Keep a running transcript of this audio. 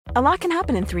A lot can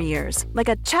happen in 3 years, like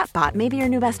a chatbot may be your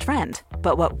new best friend.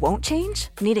 But what won't change?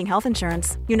 Needing health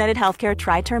insurance. United Healthcare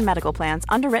Tri-Term Medical Plans,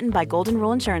 underwritten by Golden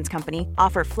Rule Insurance Company,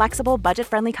 offer flexible,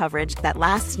 budget-friendly coverage that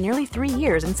lasts nearly 3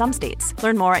 years in some states.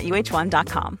 Learn more at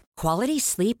uh1.com. Quality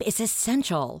sleep is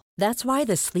essential. That's why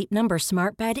the Sleep Number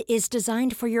Smart Bed is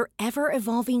designed for your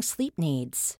ever-evolving sleep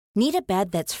needs. Need a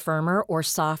bed that's firmer or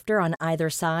softer on either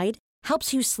side?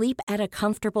 Helps you sleep at a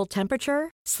comfortable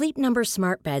temperature? Sleep Number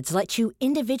Smart Beds let you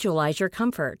individualize your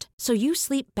comfort, so you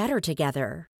sleep better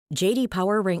together. J.D.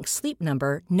 Power ranks Sleep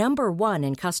Number number 1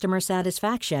 in customer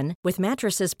satisfaction with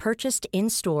mattresses purchased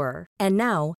in-store. And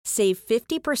now, save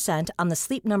 50% on the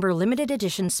Sleep Number Limited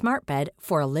Edition Smart Bed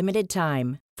for a limited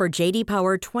time. For J.D.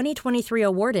 Power 2023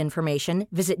 award information,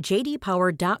 visit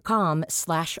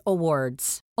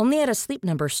jdpower.com/awards. Only at a Sleep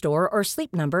Number store or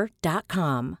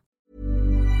sleepnumber.com.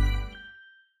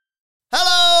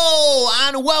 Hello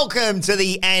and welcome to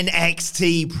the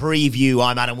NXT preview.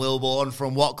 I'm Adam Wilborn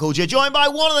from What Culture, joined by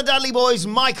one of the Dudley boys,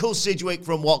 Michael Sidgwick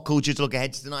from What Culture, to look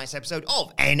ahead to tonight's episode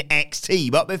of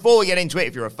NXT. But before we get into it,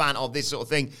 if you're a fan of this sort of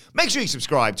thing, make sure you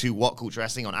subscribe to What Culture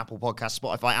Wrestling on Apple Podcasts,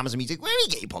 Spotify, Amazon Music, wherever you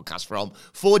get your podcasts from,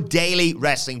 for daily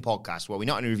wrestling podcasts, where we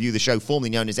not only review the show formerly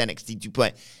known as NXT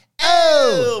 2.0,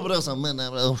 but also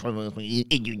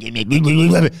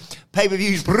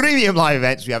pay-per-views, premium live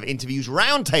events. We have interviews,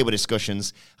 roundtable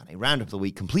discussions, and a round of the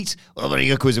week complete with a very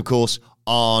good quiz, of course,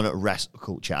 on Wrestle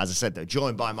Culture. As I said, though,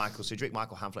 joined by Michael Sidgwick,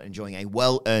 Michael Hamflett, enjoying a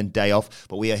well-earned day off,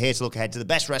 but we are here to look ahead to the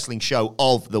best wrestling show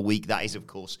of the week. That is, of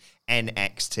course,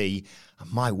 NXT.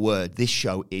 And my word, this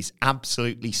show is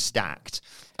absolutely stacked.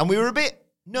 And we were a bit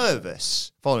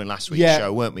nervous following last week's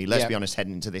show, weren't we? Let's be honest,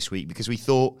 heading into this week, because we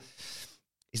thought,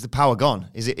 is the power gone?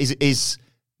 Is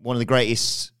one of the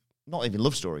greatest, not even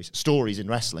love stories in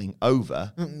wrestling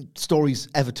over? Stories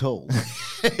ever told.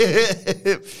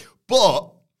 But,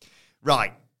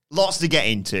 right, lots to get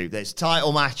into. There's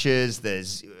title matches,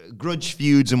 there's grudge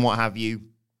feuds and what have you.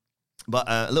 But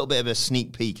a little bit of a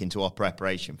sneak peek into our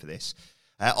preparation for this.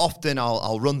 Often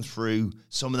I'll run through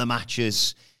some of the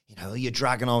matches. You know, your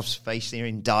Dragunovs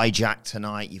facing Dijak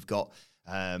tonight. You've got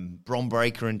Bron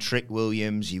Breakker and Trick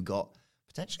Williams. You've got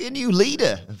potentially a new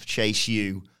leader of Chase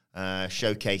U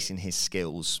showcasing his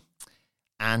skills.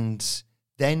 And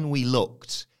then we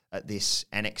looked at this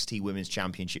NXT Women's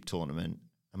Championship tournament,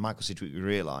 and Michael Sidgwick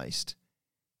realised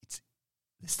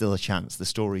there's still a chance. The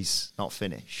story's not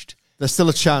finished. There's still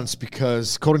a chance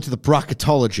because, according to the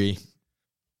bracketology,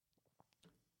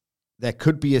 there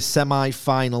could be a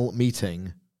semi-final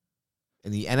meeting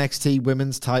in the NXT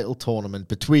Women's title tournament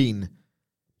between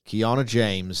Kiana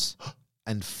James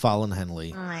and Fallon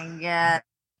Henley. Oh my God.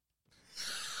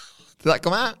 Did that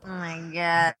come out? Oh my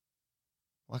God.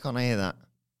 Why can't I hear that?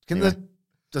 I was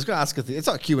going to ask it's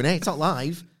not a Q&A, it's not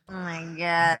live. Oh my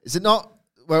God. Is it not?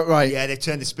 Well, right. Yeah, they've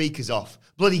turned the speakers off.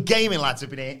 Bloody gaming lads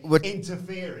have been here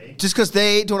interfering. Just because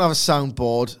they don't have a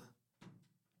soundboard.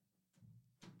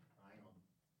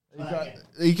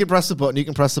 You can press the button,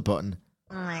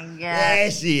 Oh my God.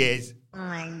 Yes, he is. Oh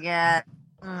my God.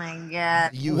 Oh my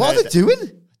God. What are they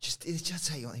doing? Just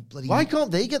tell you what, bloody... Why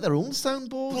can't they get their own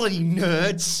soundboard? Bloody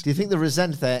nerds. Do you think they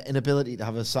resent their inability to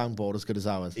have a soundboard as good as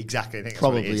ours? Exactly, I think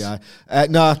Probably, that's what it is.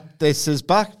 No, this is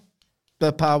back.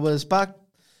 The power's back.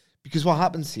 Because what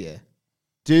happens here?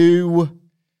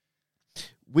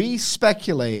 We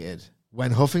speculated when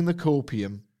huffing the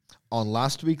copium on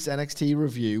last week's NXT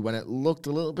review, when it looked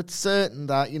a little bit certain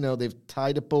that, you know, they've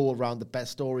tied a bow around the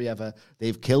best story ever.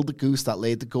 They've killed the goose that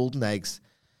laid the golden eggs.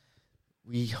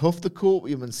 We huffed the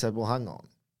copium and said, well, hang on.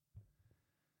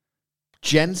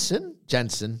 Jensen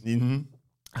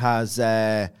has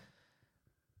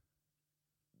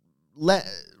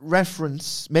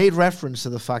made reference to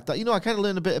the fact that, you know, I kind of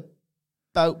learned a bit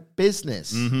about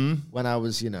business when I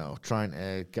was, you know, trying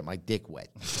to get my dick wet.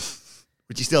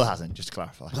 Which he still hasn't, just to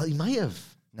clarify. Well, he might have.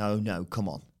 No, come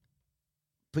on.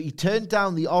 But he turned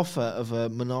down the offer of a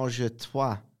menage a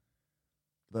trois.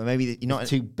 But maybe you're not...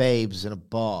 Two babes and a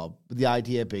bar. But the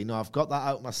idea being, no, I've got that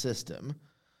out of my system.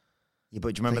 Yeah,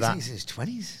 but do you remember that? He's in his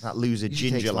 20s. That loser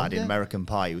Usually ginger takes lad in longer. American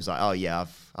Pie who was like, oh yeah,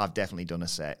 I've definitely done a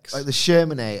sex. Like the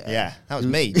Shermanator. Yeah, that was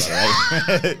me, by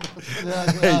the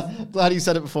way. Glad you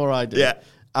said it before I did. Yeah.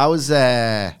 I was...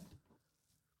 I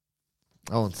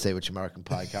won't say which American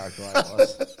Pie character I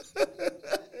was.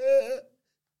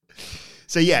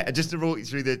 So yeah, just to walk you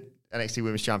through the NXT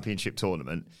Women's Championship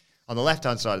tournament, on the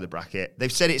left-hand side of the bracket,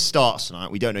 they've said it starts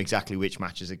tonight. We don't know exactly which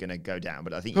matches are going to go down,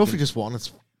 but I think... Hopefully just one.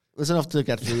 There's enough to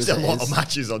get through. There's a lot of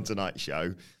matches on tonight's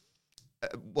show.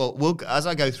 Well, as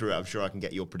I go through it, I'm sure I can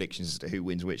get your predictions as to who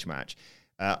wins which match.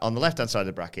 On the left-hand side of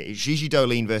the bracket, it's Gigi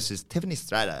Dolin versus Tiffany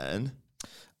Stratton.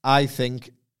 I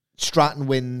think Stratton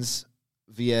wins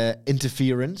via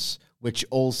interference, which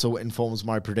also informs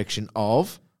my prediction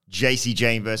of JC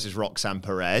Jane versus Roxanne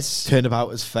Perez.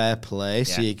 turnabout as fair play.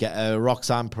 So Yeah. you get a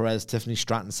Roxanne Perez, Tiffany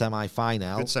Stratton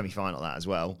semi-final. Good semi-final that as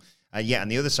well. On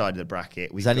the other side of the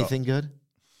bracket, Is anything good?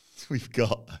 We've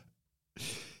got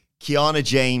Kiana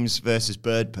James versus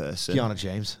Bird Person. Kiana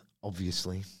James,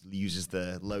 obviously. Uses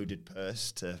the loaded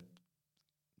purse to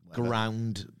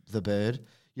Ground the bird.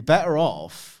 You're better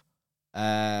off.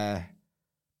 How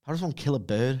does one kill a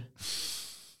bird?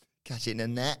 catch it in a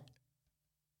net.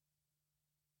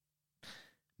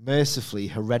 Mercifully,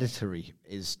 Hereditary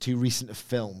is too recent a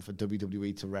film for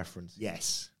WWE to reference.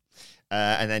 Yes.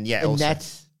 And then, A also,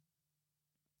 net.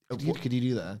 Could you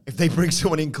do that? if they bring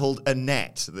someone in called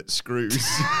Annette that screws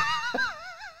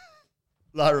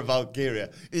Lyra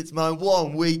Valkyria, it's my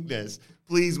one weakness.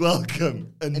 Please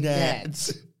welcome Annette.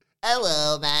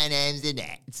 Hello, my name's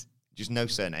Annette. Just no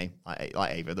surname,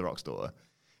 like Ava, the Rock's daughter.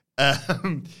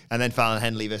 And then Fallon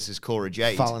Henley versus Cora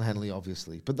Jade. Fallon Henley,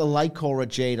 obviously. But they like Cora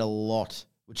Jade a lot,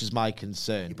 which is my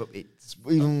concern. Yeah, but it's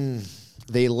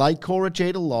They like Cora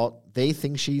Jade a lot. They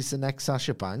think she's the next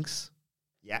Sasha Banks.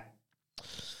 yeah.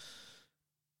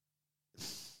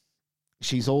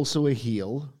 She's also a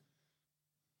heel.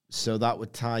 So that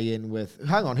would tie in with...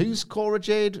 Hang on, who's Cora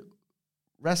Jade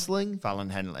wrestling? Fallon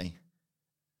Henley.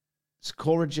 It's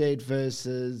Cora Jade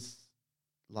versus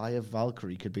Lyra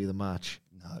Valkyrie could be the match.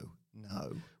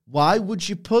 No. Why would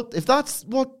you put... If that's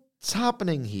what's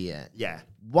happening here, Yeah.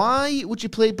 why would you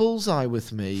play Bullseye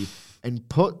with me and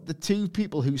put the two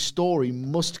people whose story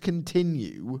must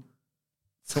continue...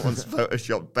 Someone's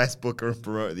photoshopped best booker and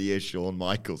promoter of the year, Shawn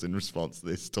Michaels, in response to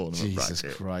this tournament Jesus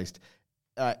bracket. Christ.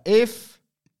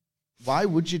 Why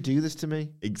would you do this to me?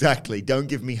 Exactly. Don't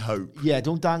give me hope. Yeah,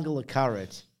 don't dangle a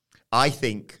carrot. I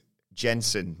think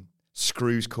Jensen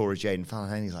screws Cora Jade and Fallon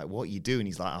Henley's like, what are you doing?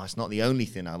 He's like, it's not the only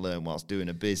thing I learned whilst doing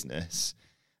a business.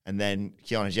 And then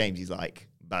Kiana James, he's like,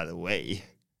 by the way,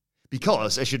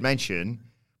 because I should mention,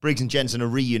 Briggs and Jensen are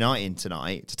reuniting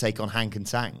tonight to take on Hank and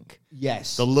Tank.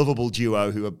 Yes. The lovable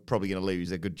duo who are probably going to lose.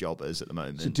 They're good jobbers at the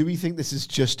moment. So do we think this is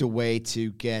just a way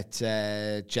to get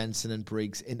Jensen and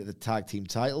Briggs into the tag team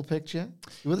title picture?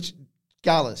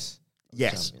 Gallus.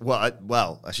 Yes.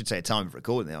 Well, I should say a time of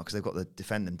recording now because they've got to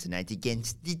defend them tonight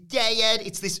against the Dijak.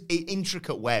 It's this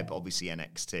intricate web, obviously,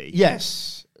 NXT.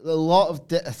 Yes. A lot of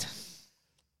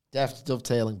deft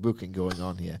dovetailing booking going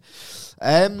on here.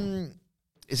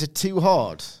 Is it too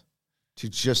hard to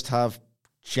just have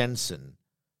Jensen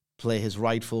play his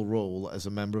rightful role as a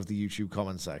member of the YouTube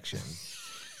comment section?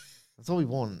 That's all we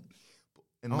want.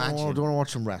 Imagine. I don't want to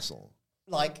watch him wrestle.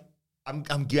 Like,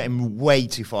 I'm getting way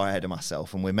too far ahead of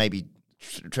myself, and we're maybe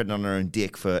treading on our own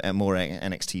dick for more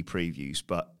NXT previews,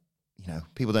 but,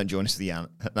 people don't join us for the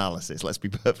analysis, let's be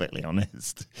perfectly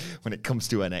honest, when it comes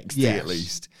to NXT at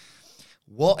least.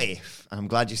 What if, and I'm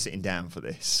glad you're sitting down for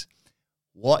this,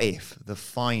 what if the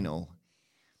final,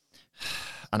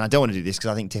 and I don't want to do this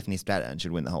because I think Tiffany's better and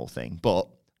should win the whole thing, but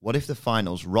what if the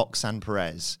final's Roxanne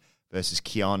Perez versus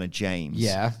Kiana James?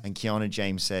 Yeah. And Kiana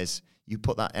James says, you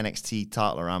put that NXT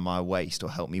title around my waist or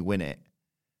help me win it,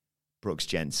 Brooks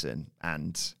Jensen,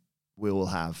 and we will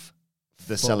have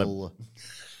the Full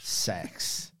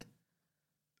sex.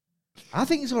 I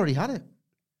think he's already had it.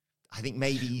 I think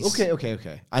maybe he's...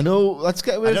 Okay. I know, let's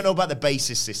get with... I don't know about the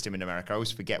basis system in America. I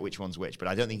always forget which one's which, but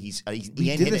I don't think he We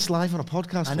ain't did hit this live on a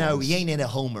podcast I know, once. he ain't in a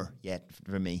homer yet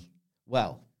for me.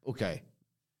 Well, okay.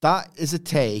 That is a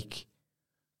take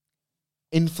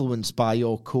influenced by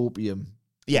your copium.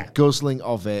 Yeah. Guzzling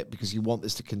of it because you want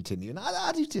this to continue. And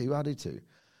I do too.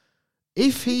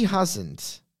 If he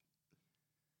hasn't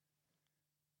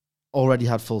already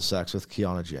had full sex with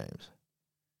Kiana James,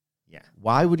 Yeah.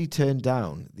 why would he turn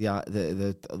down the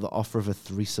offer of a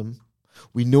threesome?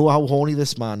 We know how horny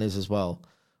this man is as well.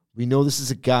 We know this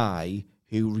is a guy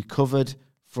who recovered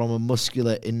from a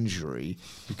muscular injury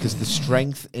because the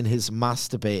strength in his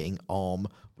masturbating arm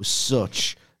was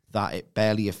such that it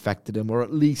barely affected him, or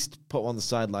at least put him on the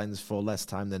sidelines for less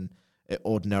time than it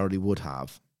ordinarily would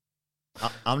have.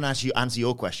 I'm going to answer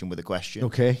your question with a question.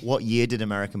 Okay. What year did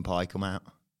American Pie come out?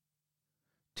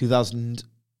 2000.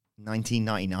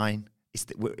 1999.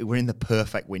 We're in the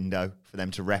perfect window for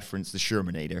them to reference the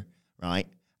Shermanator, right?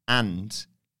 And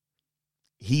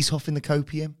he's huffing the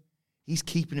copium. He's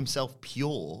keeping himself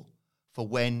pure for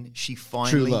when she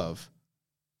finally... True love.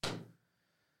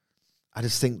 I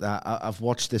just think that I've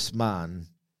watched this man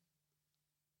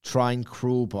try and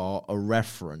crowbar a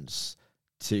reference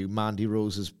to Mandy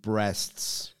Rose's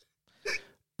breasts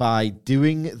by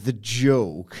doing the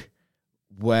joke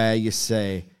where you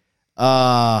say,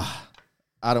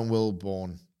 Adam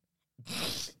Wilborn.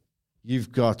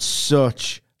 you've got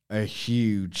such a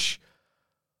huge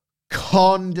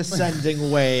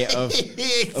condescending way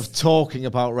of talking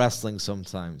about wrestling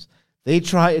sometimes. They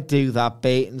try to do that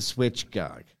bait and switch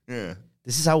gag. Yeah.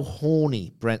 This is how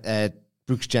horny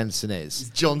Brooks Jensen is.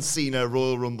 John Cena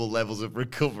Royal Rumble levels of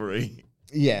recovery.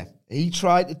 Yeah. He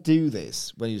tried to do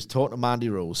this when he was talking to Mandy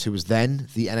Rose, who was then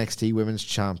the NXT Women's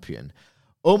Champion.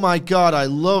 Oh my God, I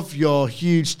love your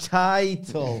huge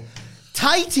title.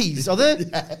 Tighties, are they?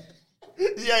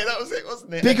 Yeah, that was it,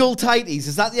 wasn't it? Big old tighties.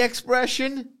 Is that the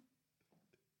expression?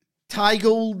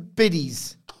 Tigold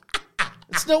biddies.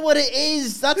 It's not what it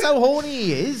is. That's how horny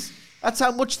he is. That's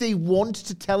how much they want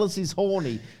to tell us he's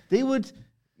horny.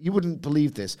 You wouldn't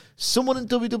believe this. Someone in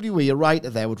WWE, a writer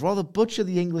there, would rather butcher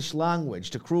the English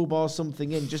language to crowbar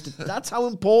something in. That's how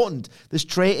important this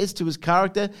trait is to his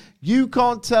character. You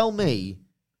can't tell me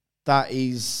that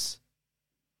he's...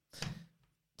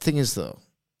 Thing is, though,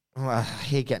 I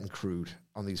hate getting crude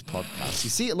on these podcasts. You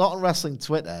see it a lot on wrestling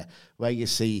Twitter where you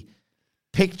see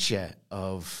picture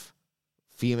of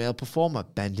female performer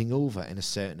bending over in a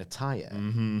certain attire.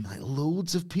 Mm-hmm. Like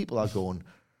loads of people are going,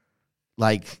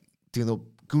 like, doing the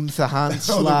Gunther hand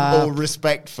slap. Or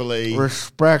respectfully.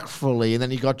 Respectfully. And then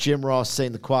you got Jim Ross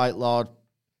saying the quiet part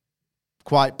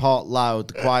loud,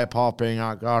 the quiet part being,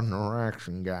 I got an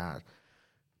erection, guys.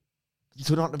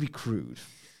 So not to be crude.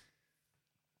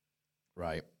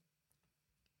 Right.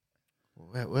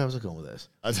 Where was I going with this?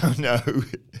 I don't know.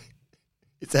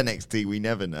 It's NXT. We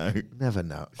never know. Never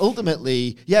know.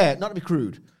 Ultimately, yeah, not to be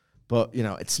crude, but, you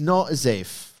know, it's not as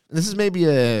if, and this is maybe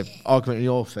an argument in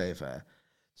your favor,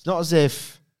 it's not as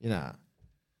if, you know,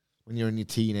 when you're in your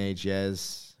teenage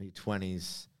years, or your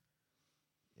 20s,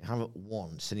 you have it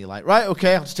once, and you're like, right,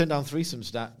 okay, I'll just turn down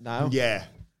threesomes now. Yeah.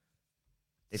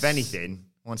 If anything,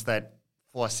 once that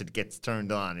faucet gets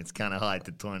turned on, it's kind of hard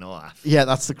to turn off. Yeah,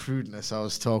 that's the crudeness I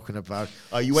was talking about.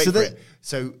 Oh, you wait for it.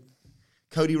 So,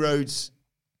 Cody Rhodes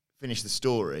finished the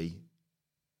story.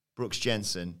 Brooks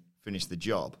Jensen finished the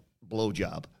job.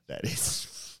 Blowjob, that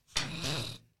is.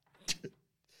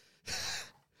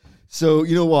 So,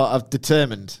 you know what? I've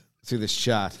determined through this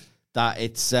chat that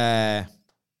it's the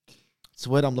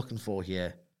word I'm looking for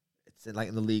here. It's like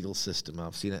in the legal system.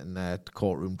 I've seen it in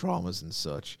courtroom dramas and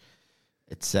such.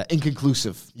 It's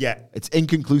inconclusive. Yeah. It's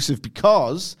inconclusive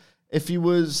because if he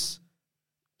was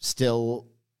still,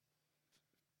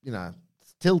 you know,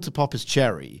 still to pop his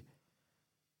cherry,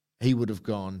 he would have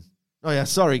gone, oh, yeah,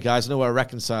 sorry, guys, I know we're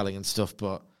reconciling and stuff,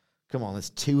 but come on, there's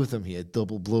two of them here,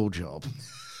 double blowjob.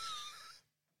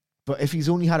 But if he's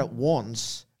only had it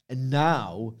once, and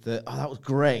now, that was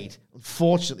great,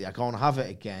 unfortunately, I can't have it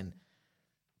again.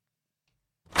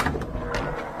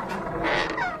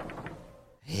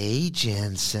 Hey,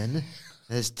 Jensen,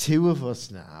 there's two of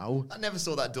us now. I never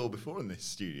saw that door before in this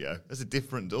studio. That's a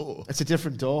different door. It's a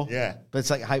different door. Yeah. But it's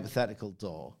like a hypothetical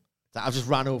door. That I just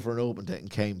ran over and opened it and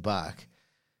came back.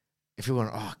 If you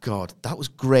went, oh, God, that was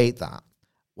great, that.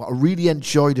 What I really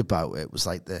enjoyed about it was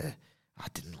like the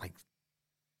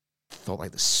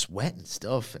sweat and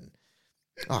stuff. And,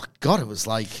 oh, God, it was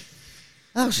like,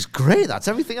 that was just great. That's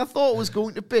everything I thought it was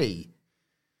going to be.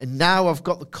 And now I've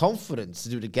got the confidence to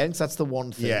do it again, because that's the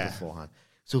one thing beforehand.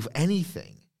 So if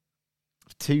anything,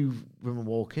 if two women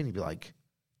walk in, you'd be like,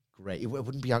 great. It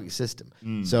wouldn't be out your system.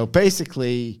 Mm. So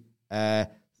basically, the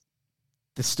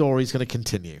story's going to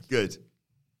continue. Good.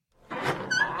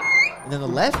 And then the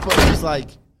left button is like...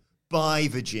 Buy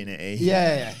virginity.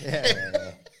 Yeah.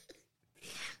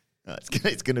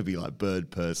 It's going to be like Bird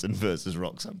Person versus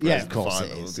Roxanne. Yeah, of course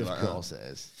it is. Of course it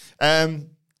is.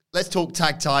 Let's talk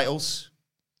tag titles.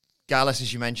 Gallus,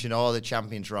 as you mentioned, are the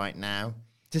champions right now.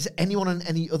 Does anyone on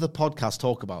any other podcast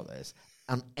talk about this?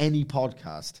 On any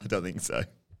podcast? I don't think so.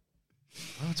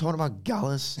 Why are we talking about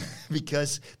Gallus?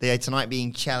 Because they are tonight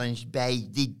being challenged by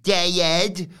the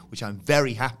Dead, which I'm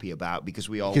very happy about because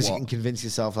we are. Because you can convince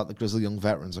yourself that the Grizzly Young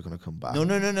Veterans are going to come back.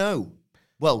 No.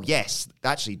 Well, yes,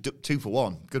 actually, 2 for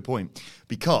 1. Good point.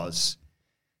 Because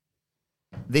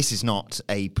this is not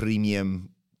a premium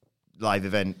live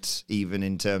event, even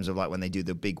in terms of like when they do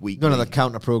the big week. No, the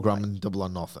counter program and Double or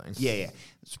Nothing. Yeah.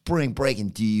 Spring Breaking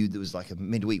Dude, there was like a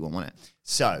midweek one, wasn't it?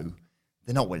 So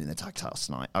they're not winning the tag titles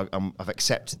tonight. I've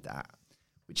accepted that,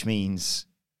 which means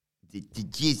the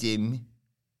Jism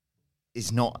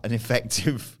is not an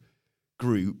effective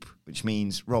group, which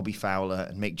means Robbie Fowler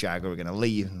and Mick Jagger are going to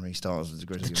leave and restart as the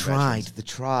Grizzly. They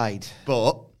tried.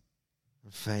 But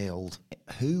failed.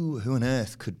 Who on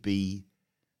earth could be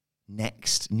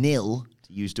next nil,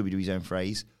 to use WWE's own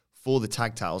phrase, for the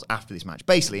tag titles after this match?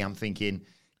 Basically, I'm thinking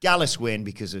Gallus win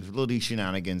because of bloody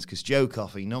shenanigans, because Joe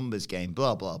Coffey, numbers game,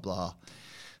 blah, blah, blah.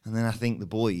 And then I think the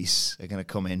boys are going to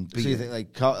come in. So you think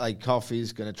like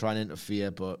Coffey's going to try and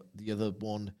interfere, but the other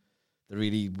one, the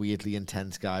really weirdly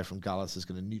intense guy from Gallus, is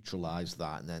going to neutralize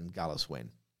that, and then Gallus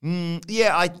win.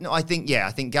 I think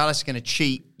Gallus is going to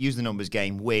cheat, use the numbers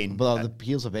game, win. But the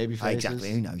heels are baby faces.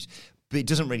 Exactly, who knows? But it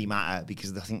doesn't really matter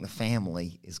because I think the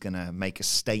family is going to make a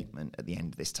statement at the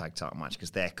end of this tag title match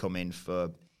because they're coming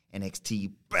for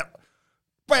NXT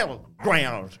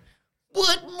Battleground.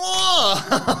 What more?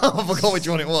 I forgot which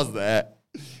one it was there.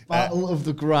 Battle of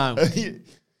the Ground.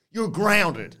 You're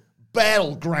grounded.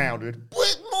 Battlegrounded.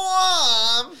 What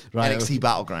more? Right, NXT okay.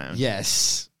 Battleground.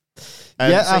 Yes.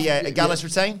 Gallus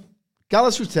retain?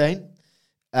 Gallus retain.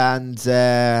 And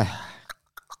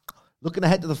looking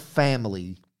ahead to the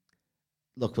family.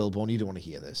 Look, Wilborn, you don't want to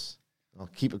hear this. I'll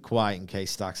keep it quiet in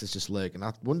case Stax is just lurking.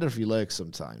 I wonder if he lurks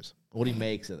sometimes. What he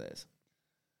makes of this.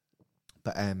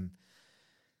 But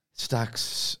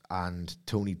Stax and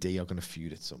Tony D are going to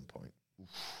feud at some point.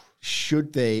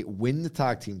 Should they win the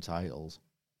tag team titles,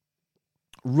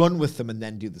 run with them, and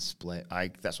then do the split?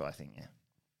 That's what I think, yeah.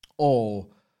 Or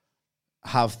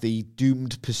have the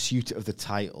doomed pursuit of the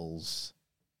titles,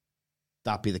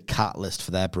 that be the catalyst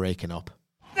for their breaking up?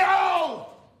 No!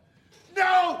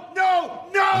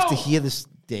 I have to hear this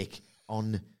dick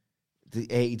on the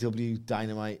AEW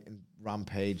Dynamite and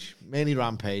Rampage, mainly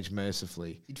Rampage,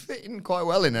 mercifully. He'd fit in quite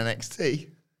well in NXT.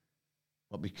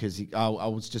 Well, because I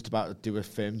was just about to do a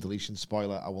firm deletion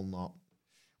spoiler. I will not.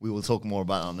 We will talk more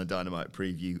about it on the Dynamite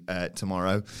preview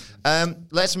tomorrow.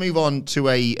 Let's move on to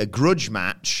a grudge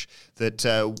match that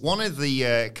one of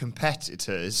the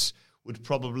competitors would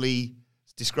probably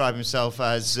describe himself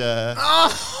as... very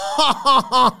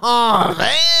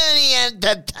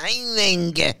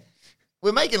entertaining.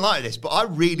 We're making light of this, but I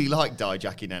really like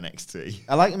Dijak in NXT.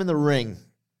 I like him in the ring.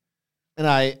 And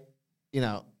I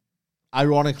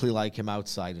ironically like him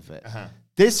outside of it. Uh-huh.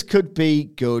 This could be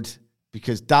good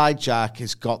because Dijak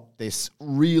has got this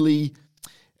really...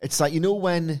 It's like,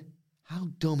 how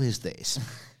dumb is this?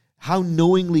 How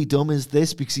knowingly dumb is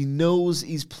this? Because he knows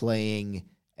he's playing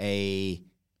a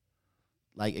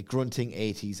grunting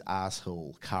 80s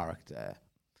asshole character.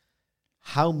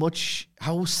 How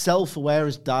self-aware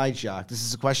is Dijak? This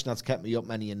is a question that's kept me up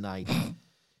many a night.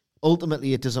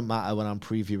 Ultimately, it doesn't matter when I'm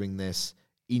previewing this.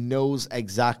 He knows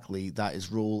exactly that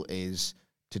his role is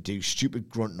to do stupid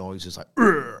grunt noises like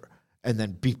 "Urgh," and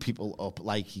then beat people up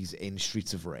like he's in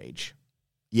Streets of Rage.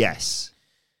 Yes.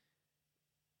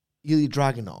 Ilja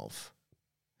Dragunov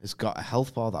has got a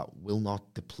health bar that will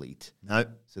not deplete. No.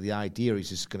 So the idea is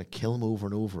just going to kill him over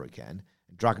and over again.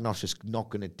 And Dragunov's just not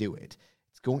going to do it.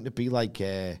 It's going to be like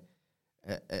an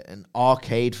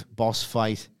arcade boss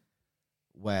fight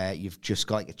where you've just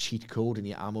got like a cheat code and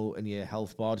your ammo and your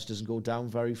health bar just doesn't go down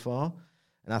very far.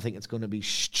 And I think it's going to be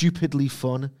stupidly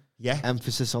fun. Yeah.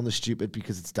 Emphasis on the stupid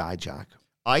because it's Dijak.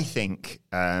 I think,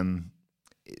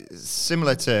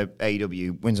 similar to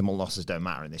AEW, wins and more losses don't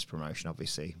matter in this promotion,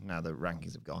 obviously. Now the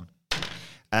rankings have gone.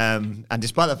 And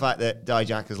despite the fact that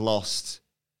Dijak has lost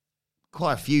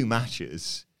quite a few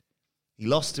matches, he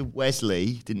lost to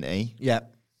Wesley, didn't he? Yeah.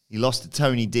 He lost to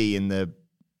Tony D in the,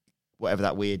 whatever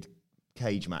that weird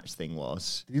cage match thing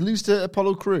was. Did he lose to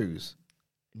Apollo Crews?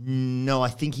 No, I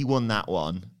think he won that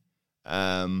one.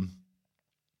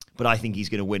 But I think he's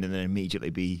going to win and then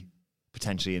immediately be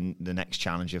potentially in the next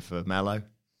challenger for Mello.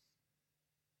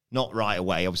 Not right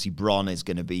away. Obviously, Bron is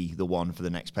going to be the one for the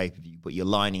next pay-per-view, but you're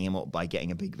lining him up by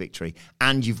getting a big victory.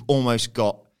 And you've almost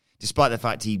got, despite the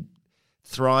fact he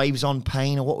thrives on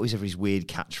pain, or what was his weird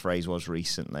catchphrase was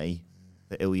recently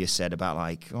that Ilja said about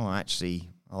actually,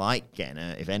 I like getting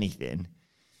it, if anything.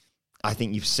 I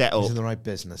think you've set up... He's in the right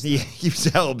business. Yeah, you've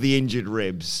set up the injured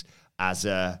ribs as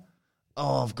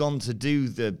I've gone to do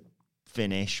the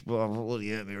finish, but I've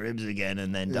already hurt my ribs again,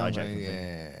 and then Dijak.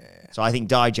 Yeah. So I think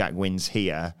Dijak wins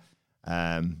here,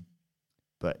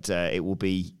 but it will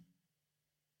be,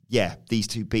 these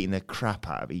two beating the crap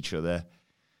out of each other,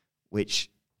 which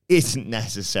isn't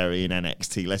necessary in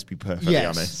NXT, let's be perfectly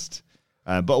honest.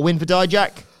 But a win for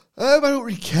Dijak? I don't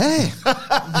really care.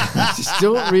 I just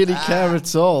don't really care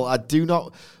at all. I do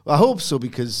not. I hope so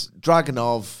because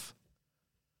Dragunov.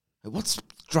 What's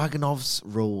Dragunov's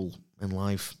role in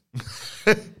life?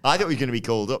 I thought he was going to be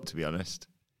called up, to be honest.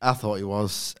 I thought he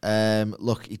was.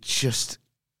 Look, his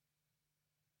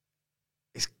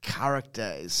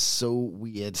character is so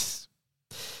weird.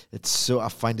 I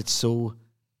find it so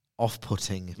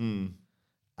off-putting,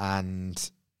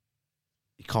 and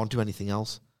he can't do anything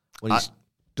else. When he's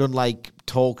done like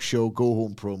talk show, go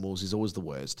home promos, he's always the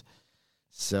worst.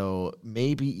 So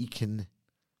maybe he can,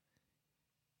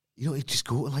 he'd just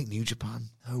go to like New Japan.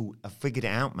 Oh, I figured it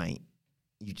out, mate.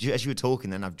 as you were talking,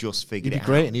 then I've just figured He'd it be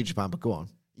great out. in New Japan, but go on.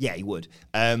 Yeah, he would.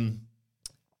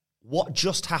 What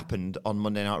just happened on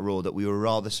Monday Night Raw that we were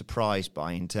rather surprised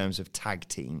by in terms of tag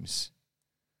teams?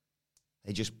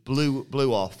 They just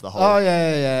blew off the whole... Oh,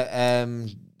 yeah.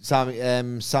 Sami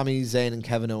Zayn and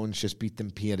Kevin Owens just beat the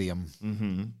Imperium.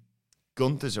 Mm-hmm.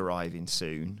 Gunther's arriving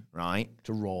soon, right?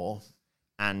 To Raw.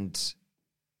 And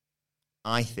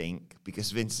I think,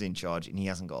 because Vince is in charge and he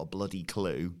hasn't got a bloody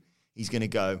clue, he's going to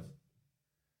go,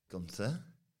 Gunther,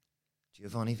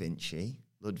 Giovanni Vinci,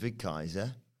 Ludwig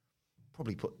Kaiser,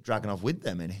 probably put Dragunov with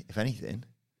them, if anything.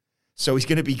 So he's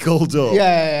going to be called up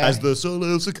as the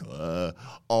solo successor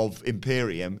of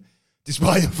Imperium,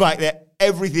 despite the fact that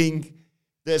everything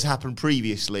that's happened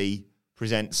previously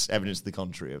presents evidence to the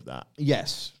contrary of that.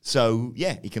 Yes. So,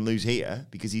 yeah, he can lose here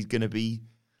because he's going to be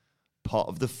part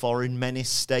of the Foreign Menace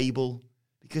stable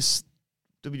because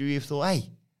WWE have thought, hey,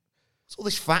 what's all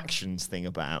this factions thing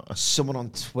about? Someone on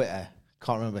Twitter,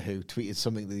 can't remember who, tweeted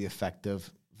something to the effect of,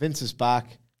 Vince is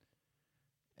back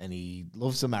and he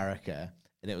loves America.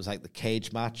 And it was like the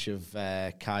cage match of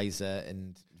Kaiser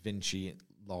and Vinci.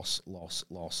 Loss.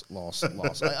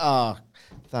 Like,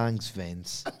 thanks,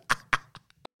 Vince.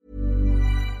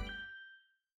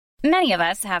 Many of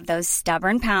us have those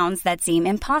stubborn pounds that seem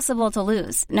impossible to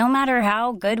lose, no matter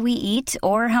how good we eat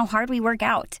or how hard we work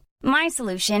out. My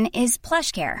solution is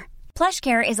PlushCare.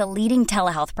 PlushCare is a leading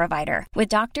telehealth provider with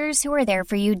doctors who are there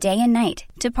for you day and night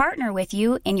to partner with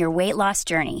you in your weight loss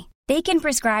journey. They can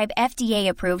prescribe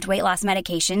FDA-approved weight loss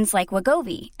medications like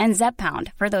Wegovy and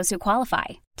Zepbound for those who qualify.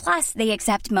 Plus, they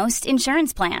accept most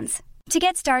insurance plans. To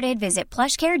get started, visit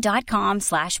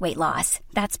plushcare.com/weightloss.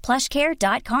 That's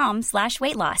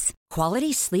plushcare.com/weightloss.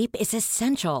 Quality sleep is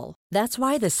essential. That's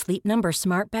why the Sleep Number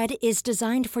Smart Bed is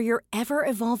designed for your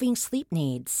ever-evolving sleep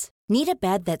needs. Need a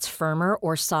bed that's firmer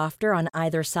or softer on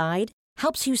either side?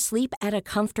 Helps you sleep at a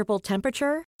comfortable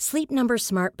temperature? Sleep Number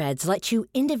Smart Beds let you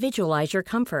individualize your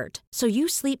comfort so you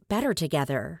sleep better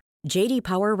together. J.D.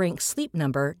 Power ranks Sleep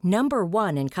Number number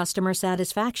 1 in customer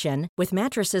satisfaction with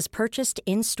mattresses purchased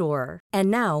in-store. And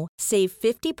now, save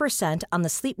 50% on the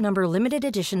Sleep Number Limited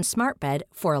Edition Smart Bed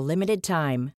for a limited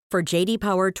time. For J.D.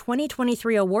 Power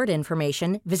 2023 award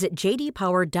information, visit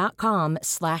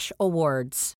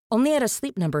jdpower.com/awards. Only at a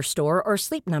Sleep Number store or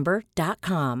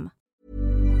sleepnumber.com.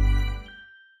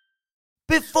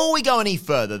 Before we go any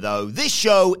further, though, this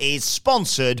show is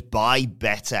sponsored by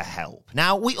BetterHelp.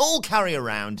 Now, we all carry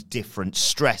around different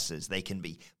stressors. They can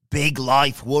be big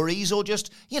life worries or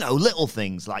just, little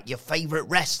things like your favorite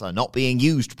wrestler not being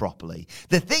used properly.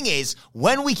 The thing is,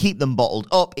 when we keep them bottled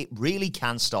up, it really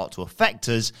can start to affect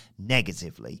us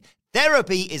negatively.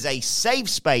 Therapy is a safe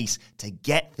space to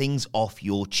get things off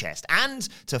your chest and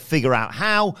to figure out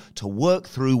how to work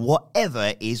through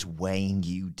whatever is weighing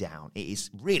you down. It is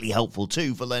really helpful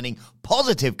too for learning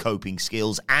positive coping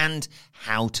skills and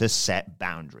how to set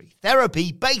boundaries.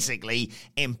 Therapy basically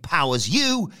empowers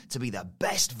you to be the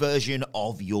best version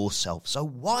of yourself. So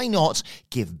why not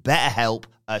give BetterHelp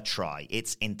a try?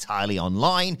 It's entirely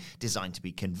online, designed to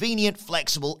be convenient,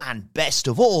 flexible, and best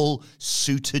of all,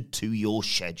 suited to your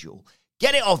schedule.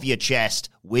 Get it off your chest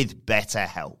with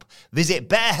BetterHelp. Visit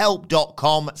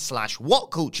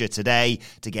betterhelp.com/whatculture today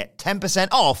to get 10%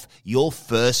 off your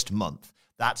first month.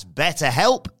 That's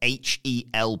BetterHelp,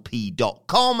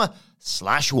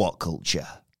 HELP.com/whatculture.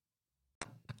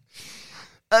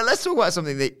 Let's talk about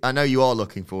something that I know you are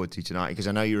looking forward to tonight because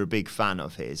I know you're a big fan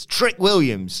of his. Trick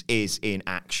Williams is in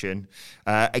action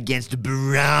against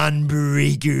Braun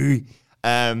Breaker.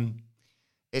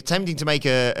 Attempting to make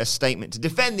a statement to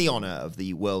defend the honor of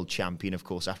the world champion, of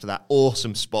course, after that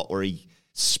awesome spot where he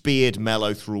speared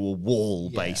Mello through a wall,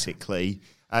 basically.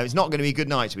 It's not going to be a good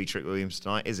night to be Trick Williams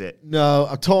tonight, is it? No,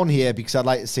 I'm torn here because I'd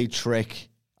like to see Trick.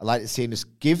 I'd like to see him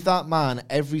just give that man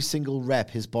every single rep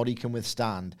his body can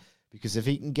withstand. Because if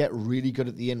he can get really good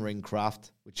at the in-ring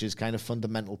craft, which is kind of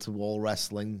fundamental to all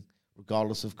wrestling,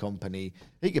 regardless of company,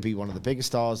 he could be one of the biggest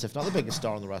stars, if not the biggest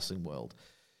star in the wrestling world.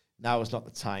 Now is not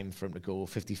the time for him to go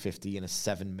 50-50 in a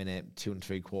 7-minute, 2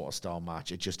 3/4 star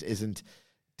match. It just isn't.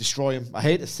 Destroy him. I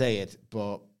hate to say it,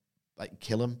 but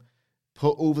kill him.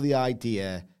 Put over the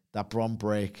idea that Bron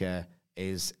Breakker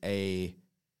is a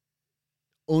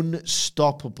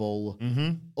unstoppable,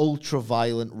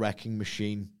 ultra-violent wrecking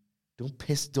machine.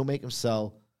 Don't make him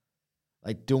sell.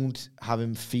 Don't have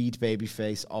him feed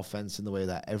babyface offense in the way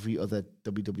that every other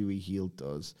WWE heel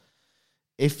does.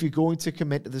 If you're going to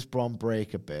commit to this Bron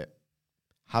Breakker bit,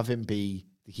 have him be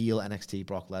the heel NXT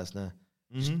Brock Lesnar,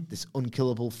 this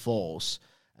unkillable force.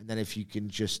 And then if you can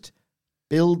just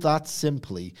build that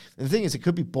simply. And the thing is, it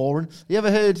could be boring. You ever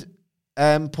heard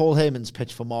Paul Heyman's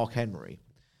pitch for Mark Henry?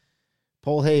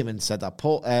 Paul Heyman said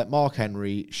that Mark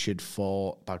Henry should,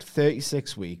 for about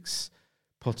 36 weeks,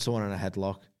 put someone in a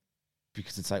headlock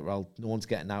because it's like, well, no one's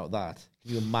getting out of that.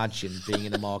 Can you imagine being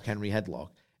in a Mark Henry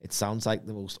headlock? It sounds like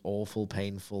the most awful,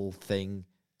 painful thing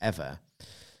ever.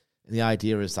 And the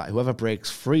idea is that whoever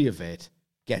breaks free of it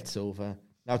gets over.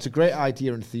 Now, it's a great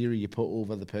idea in theory. You put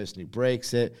over the person who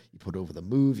breaks it. You put over the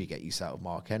move. You get use out of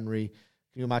Mark Henry.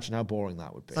 Can you imagine how boring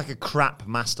that would be? It's like a crap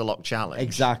Master Lock challenge.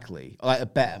 Exactly. Like a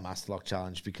better Master Lock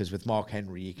challenge, because with Mark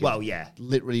Henry, you could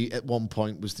literally at one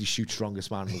point was the shoot strongest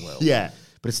man in the world. Yeah.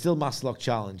 But it's still Master Lock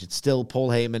challenge. It's still Paul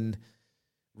Heyman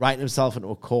writing himself into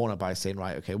a corner by saying,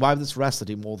 right, okay, why would this wrestler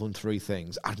do more than 3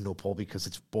 things? I don't know, Paul, because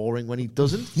it's boring when he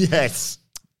doesn't. Yes.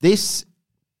 This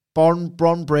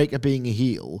Bron Breakker being a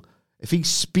heel, if he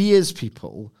spears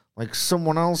people like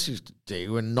someone else used to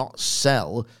do and not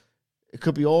sell, it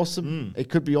could be awesome. It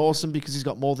could be awesome because he's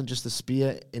got more than just a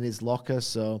spear in his locker.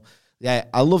 So, yeah,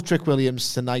 I love Trick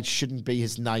Williams. Tonight shouldn't be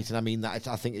his night, and I mean that.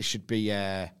 I think it should be...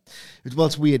 well,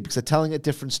 it's weird because they're telling a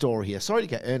different story here. Sorry to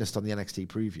get earnest on the NXT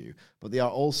preview, but they are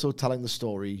also telling the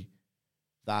story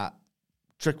that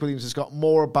Trick Williams has got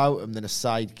more about him than a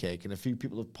sidekick, and a few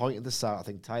people have pointed this out. I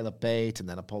think Tyler Bate and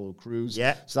then Apollo Crews.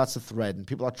 Yeah. So that's a thread, and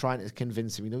people are trying to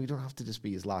convince him, you don't have to just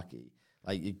be his lackey.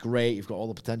 Like, you're great, you've got all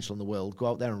the potential in the world. Go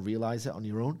out there and realize it on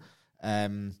your own.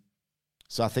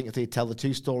 So I think if they tell the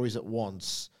 2 stories at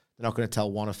once, they're not going to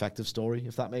tell one effective story,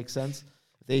 if that makes sense.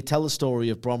 If they tell the story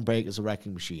of Bron Breakker as a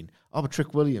wrecking machine, but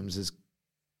Trick Williams is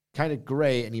kind of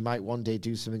great and he might one day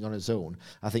do something on his own,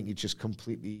 I think you just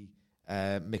completely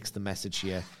mix the message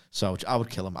here. So I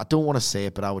would kill him. I don't want to say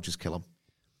it, but I would just kill him.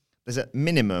 There's a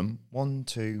minimum 1,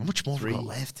 2, How much more 3, have we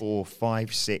got left? 4,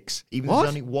 5, 6. Even What?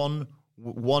 there's only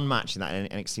one match in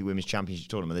that NXT Women's Championship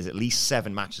tournament. There's at least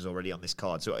 7 matches already on this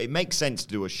card. So it makes sense to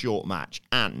do a short match.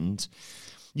 And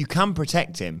you can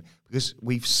protect him because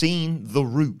we've seen the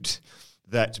route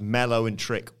that Mello and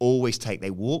Trick always take.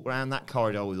 They walk around that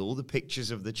corridor with all the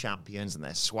pictures of the champions and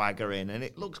their swagger in, and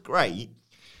it looks great.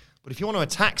 But if you want to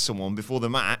attack someone before the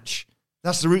match,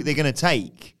 that's the route they're going to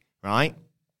take, right?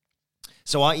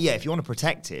 So, if you want to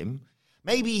protect him,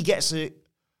 maybe he gets a...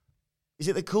 Is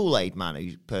it the Kool-Aid man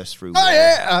who burst through? Oh,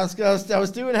 yeah, I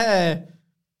was doing hair.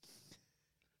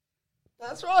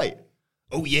 That's right.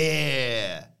 Oh,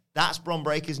 yeah. That's Bron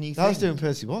Breakker's new thing. I was doing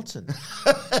Percy Watson.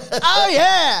 Oh,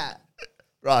 yeah.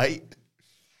 Right.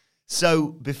 So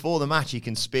before the match, he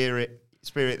can spear him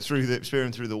through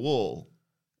the wall.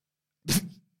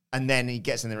 And then he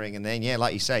gets in the ring, and then,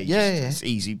 like you say, it's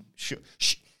easy.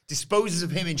 Disposes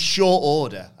of him in short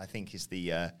order, I think is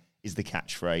the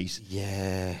catchphrase.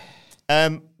 Yeah.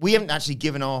 We haven't actually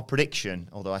given our prediction,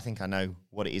 although I think I know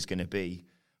what it is going to be,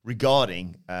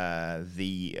 regarding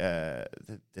the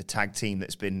tag team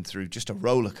that's been through just a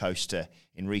roller coaster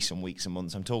in recent weeks and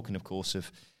months. I'm talking, of course,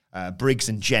 of Briggs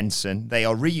and Jensen. They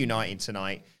are reuniting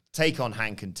tonight, take on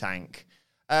Hank and Tank.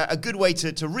 A good way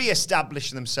to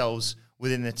re-establish themselves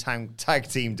within the tag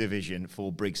team division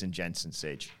for Briggs and Jensen,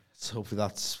 Sige. So hopefully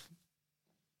that's...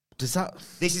 Does that...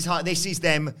 This is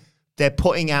them. They're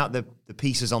putting out the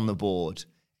pieces on the board.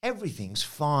 Everything's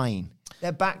fine.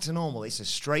 They're back to normal. It's a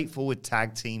straightforward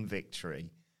tag team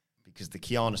victory because the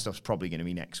Kiana stuff's probably going to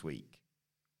be next week.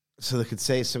 So they could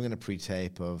say something in a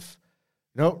pre-tape of,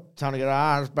 time to get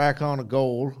our eyes back on a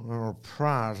goal or a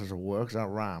prize, as it works, that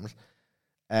rhymes.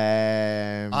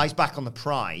 Eyes back on the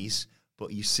prize,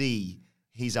 but you see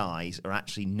his eyes are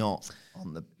actually not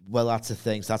on the... Well, that's the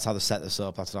thing. So that's how they set this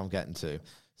up. That's what I'm getting to.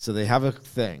 So they have a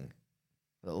thing,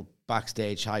 a little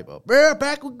backstage hype up. Yeah,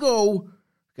 back we go.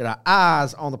 Get our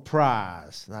eyes on the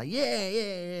prize. Like,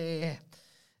 yeah.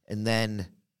 And then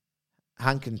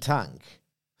Hank and Tank,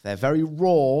 they're very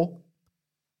raw,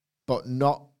 but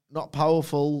not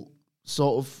powerful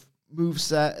sort of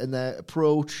moveset and their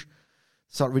approach.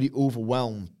 Sort of really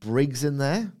overwhelmed Briggs in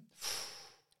there.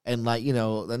 And,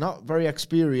 they're not very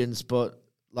experienced, but,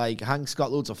 Hank's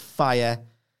got loads of fire.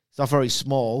 He's not very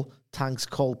small. Tank's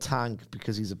called Tank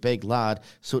because he's a big lad.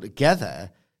 So together,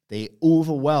 they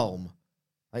overwhelm,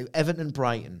 Everton and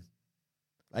Brighton.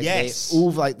 Yes. They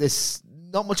over, this,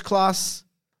 not much class,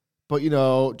 but,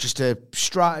 just a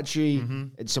strategy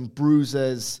and some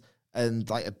bruises and,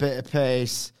 a bit of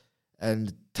pace.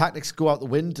 And tactics go out the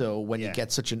window when you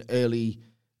get such an early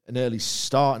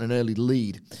start and an early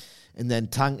lead. And then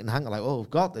Tank and Hank are like, we've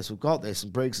got this.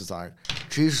 And Briggs is like,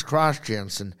 Jesus Christ,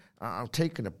 Jensen, I'm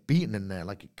taking a beating in there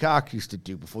like your cock used to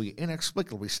do before you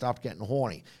inexplicably stopped getting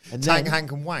horny. And Tank,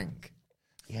 Hank, and Wank.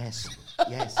 Yes,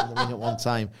 in the ring at one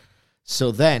time.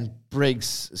 So then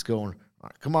Briggs is going,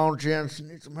 right, come on, Jensen,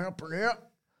 need some help in here.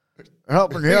 I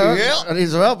need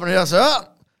some help in here, sir.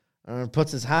 And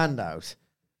puts his hand out.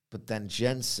 But then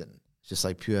Jensen, just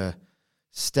like pure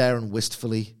staring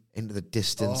wistfully into the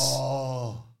distance,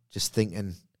 just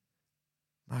thinking,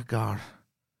 my God,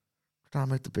 did I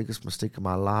make the biggest mistake of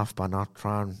my life by not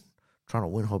trying to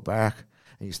win her back?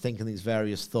 And he's thinking these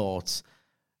various thoughts,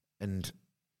 and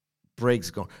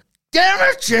Briggs going, damn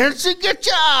it, Jensen, get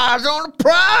your eyes on the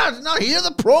prize. Not hear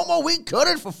the promo. We cut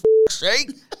it, for f***'s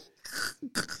sake.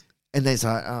 And then he's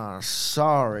like, oh,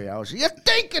 sorry. You're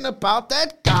thinking about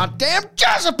that goddamn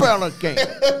Jezebel again.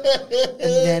 And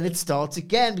then it starts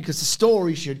again because the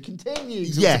story should continue.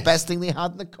 It's the best thing they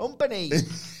had in the company.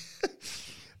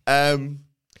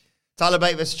 Tyler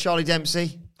Bate versus Charlie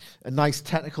Dempsey. A nice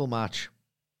technical match.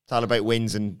 Tyler Bate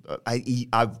wins, and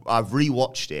I've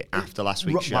rewatched it after last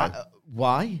week's show.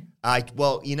 Why?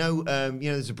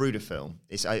 There's a Bruder film.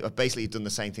 I've basically done the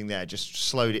same thing there, just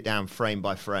slowed it down frame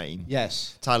by frame.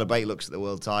 Yes. Tyler Bate looks at the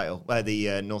world title,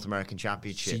 the North American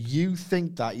Championship. So you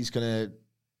think that he's going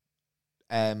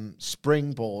to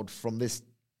springboard from this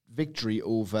victory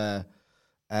over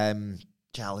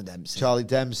Charlie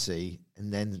Dempsey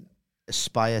and then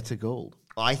aspire to gold?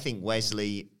 I think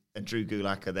Wesley and Drew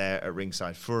Gulak are there at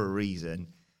ringside for a reason.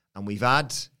 And we've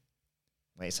had...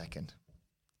 Wait a second.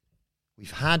 We've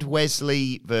had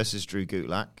Wesley versus Drew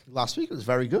Gulak. Last week it was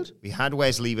very good. We had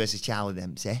Wesley versus Charlie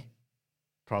Dempsey.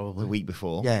 Probably. The week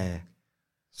before. Yeah.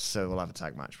 So we'll have a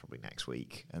tag match probably next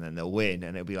week. And then they'll win.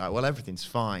 And it'll be like, well, everything's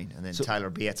fine. And then Tyler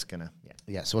Bate's going to...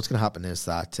 Yeah, so what's going to happen is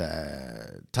that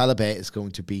Tyler Bate is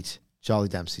going to beat Charlie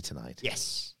Dempsey tonight.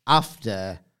 Yes.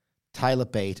 After Tyler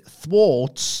Bate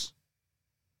thwarts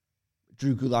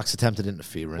Drew Gulak's attempted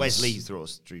interference. Wesley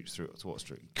thwarts Drew.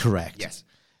 Correct. Yes.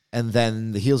 And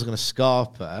then the heels are going to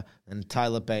scarp her, and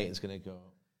Tyler Bate is going to go,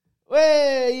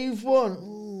 hey, you've won.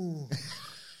 Ooh.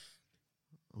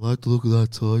 I like the look of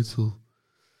that title.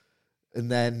 And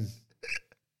then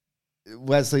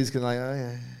Wesley's going to like, oh,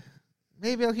 yeah,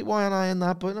 maybe I'll keep one eye on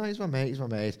that, but no, he's my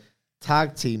mate.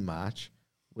 Tag team match,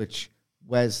 which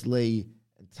Wesley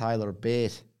and Tyler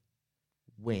Bate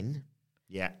win.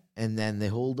 Yeah. And then they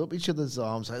hold up each other's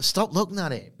arms. Like, stop looking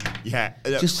at it. Yeah.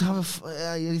 Just have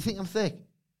you think I'm thick?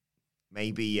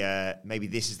 Maybe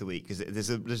this is the week, because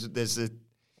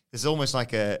there's almost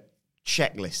like a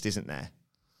checklist, isn't there?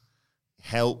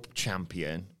 Help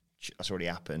champion, that's already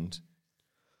happened.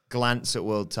 Glance at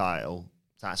world title,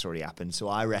 that's already happened. So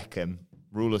I reckon,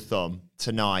 rule of thumb,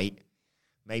 tonight,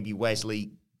 maybe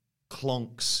Wesley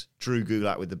clonks Drew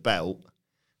Gulak with the belt,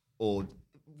 or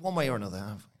one way or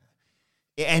another.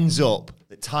 It ends up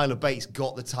that Tyler Bates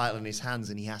got the title in his hands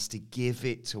and he has to give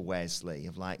it to Wesley.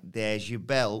 Of like, there's your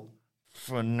belt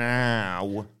for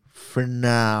now. For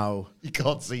now. You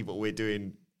can't see what we're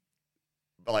doing,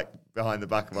 like, behind the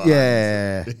back of our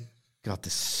hands. God,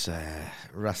 this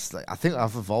wrestling. I think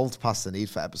I've evolved past the need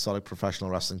for episodic professional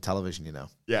wrestling television, you know.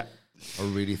 Yeah. I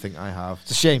really think I have.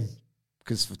 It's a shame,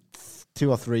 because for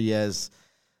 2 or 3 years,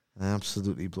 I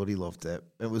absolutely bloody loved it.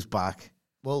 It was back.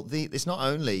 Well, it's not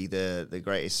only the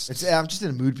greatest... I'm just in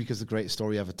a mood because the greatest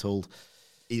story ever told.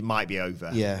 It might be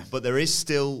over. Yeah. But there is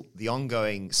still the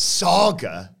ongoing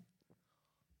saga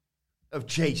of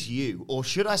Chase U, or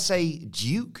should I say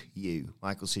Duke U,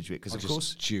 Michael Sidgwick, because of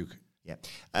course... Duke.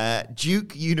 Yeah.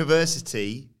 Duke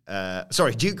University...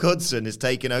 Duke Hudson has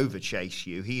taken over Chase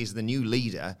U. He is the new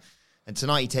leader. And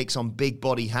tonight he takes on Big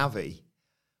Body Javi.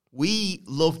 We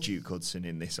love Duke Hudson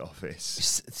in this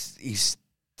office. He's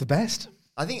the best.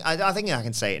 I think I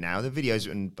can say it now. The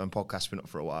videos and podcasts have been up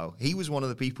for a while. He was one of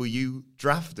the people you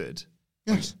drafted.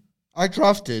 Yes. I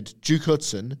drafted Duke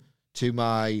Hudson to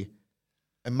my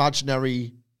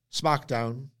imaginary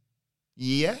SmackDown.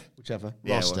 Yeah. Whichever.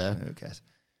 Yeah, roster. well, who cares?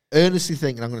 Earnestly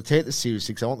thinking I'm going to take this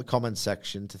seriously because I want the comment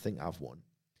section to think I've won.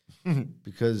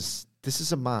 Because this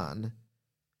is a man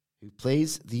who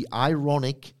plays the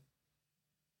ironic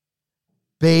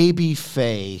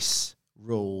babyface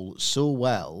role so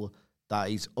well that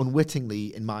he's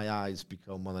unwittingly, in my eyes,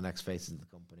 become one of the next faces of the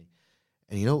company.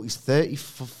 And you know, he's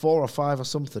 34 or 5 or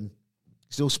something.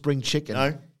 He's no spring chicken.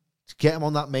 No. To get him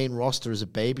on that main roster as a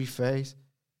babyface,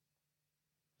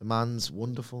 the man's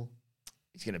wonderful.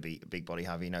 He's going to be a Big Body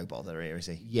Javi, no bother here, is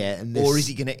he? Yeah. And or is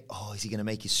he going to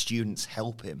make his students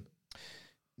help him?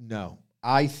 No.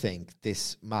 I think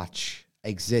this match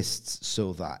exists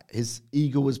so that his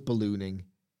ego is ballooning.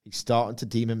 He's starting to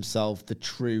deem himself the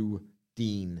true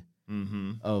dean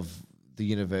of the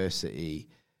university.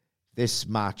 This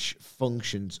match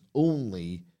functions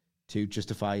only to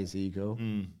justify his ego.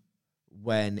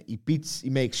 When he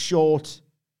makes short,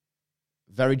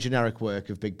 very generic work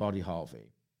of Big Body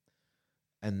Harvey.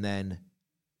 And then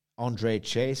Andre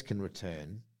Chase can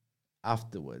return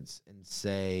afterwards and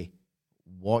say,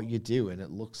 what you're doing.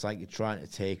 It looks like you're trying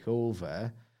to take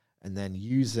over, and then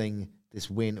using this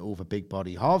win over Big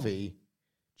Body Harvey,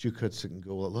 Jukutsu can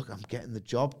go, look, I'm getting the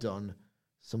job done,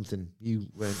 something you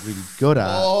weren't really good at.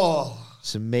 Oh.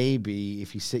 So maybe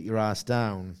if you sit your ass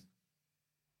down,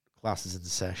 class is in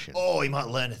session. Oh, he might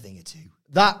learn a thing or two.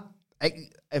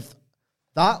 If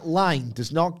that line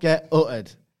does not get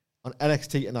uttered on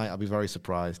NXT tonight, I'll be very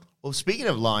surprised. Well, speaking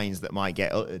of lines that might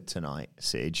get uttered tonight,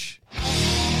 Sige.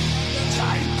 It's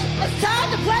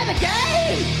time to play the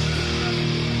game!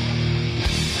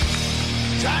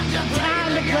 Time to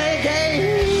play the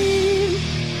game!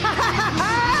 Ha ha ha ha!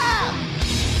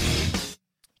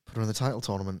 Put her in the title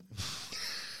tournament.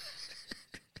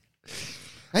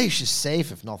 Hey, she's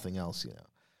safe if nothing else, you know.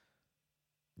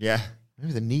 Yeah.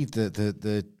 Maybe they need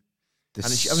the And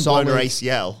she hasn't blown her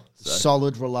ACL. So.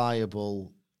 Solid,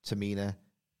 reliable Tamina,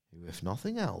 who, if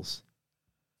nothing else,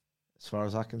 as far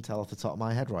as I can tell off the top of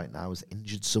my head right now, has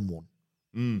injured someone.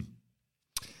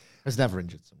 Has never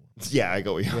injured someone. Yeah, I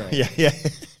got what you. Yeah.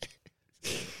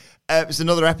 It's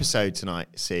another episode tonight,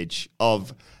 Sige,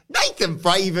 of Nathan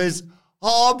Fraser's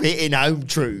hard-hitting home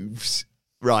truths.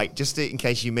 Right, just in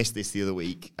case you missed this the other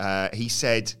week, he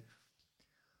said,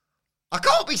 I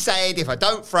can't be sad if I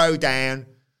don't throw down.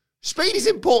 Speed is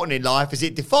important in life as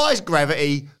it defies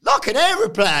gravity like an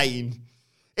aeroplane.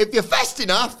 If you're fast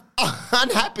enough,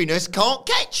 unhappiness can't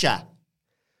catch you.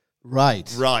 Right.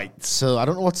 So I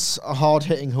don't know what's a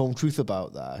hard-hitting home truth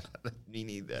about that. Me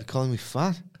neither. You're calling me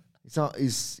fat?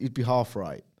 He'd be half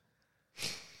right.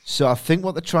 So I think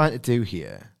what they're trying to do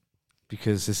here,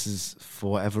 because this is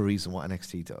for whatever reason what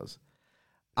NXT does,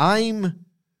 I'm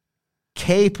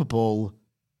capable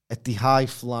at the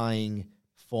high-flying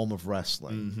form of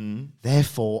wrestling. Mm-hmm.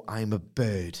 Therefore, I'm a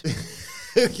bird.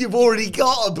 You've already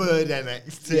got a bird,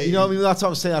 NXT. You know what I mean? That's what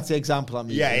I'm saying. That's the example I'm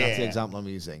using. Yeah, That's the example I'm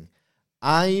using.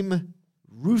 I'm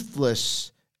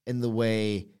ruthless in the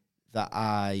way that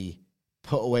I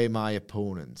put away my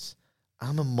opponents.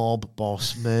 I'm a mob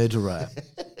boss murderer.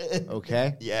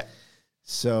 Okay? Yeah.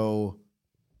 So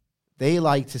they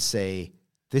like to say,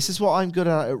 this is what I'm good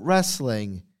at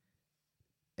wrestling,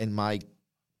 and my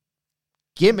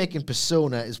gimmick and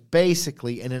persona is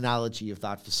basically an analogy of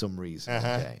that for some reason.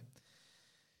 Okay.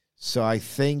 So I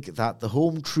think that the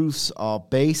home truths are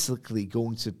basically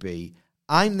going to be,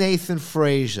 I'm Nathan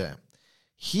Fraser.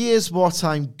 Here's what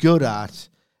I'm good at,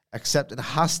 except it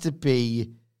has to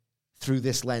be through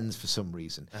this lens for some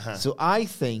reason. So I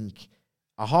think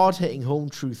a hard-hitting home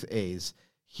truth is,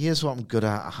 here's what I'm good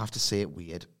at. I have to say it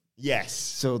weird. Yes.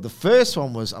 So the first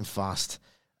one was, I'm fast.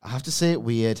 I have to say it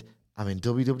weird. I'm in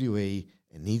WWE.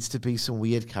 It needs to be some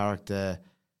weird character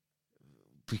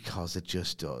because it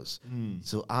just does.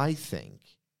 So I think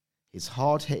his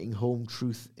hard-hitting home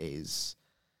truth is,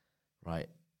 right,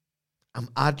 I'm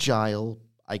agile.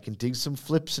 I can do some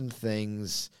flips and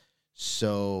things.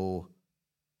 So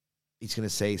he's going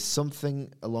to say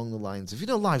something along the lines of,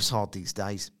 life's hard these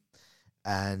days.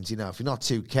 And, if you're not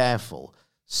too careful,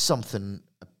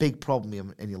 a big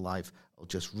problem in your life will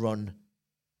just run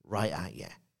right at you.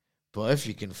 But if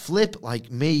you can flip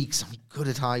like me, because I'm good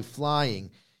at high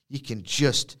flying, you can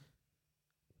just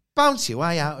bounce your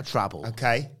way out of trouble.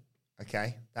 Okay.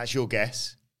 That's your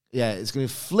guess. Yeah, it's going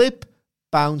to flip,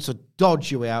 bounce, or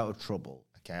dodge your way out of trouble.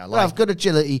 Okay, I like Well, I've good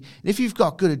agility, and if you've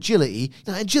got good agility,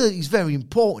 agility is very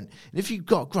important. And if you've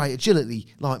got great agility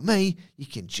like me, you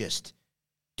can just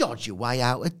dodge your way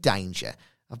out of danger.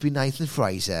 I've been Nathan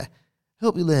Fraser.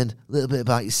 Hope you learned a little bit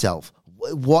about yourself.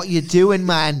 What you doing,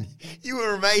 man? You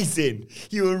were amazing.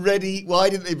 You were ready. Why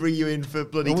didn't they bring you in for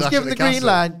bloody I was Clash given of the the green Castle?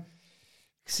 light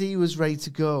because he was ready to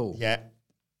go. Yeah.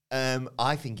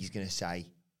 I think he's going to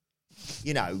say,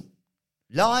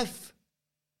 life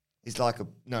is like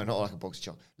not like a box of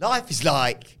chocolate. Life is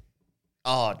like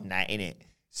hard nat, innit?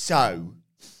 So,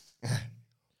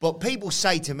 but people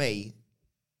say to me,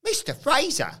 Mr.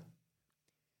 Fraser,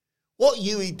 what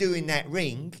you do in that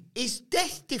ring is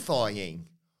death-defying.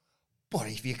 But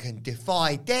if you can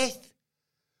defy death,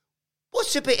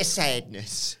 what's a bit of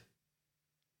sadness?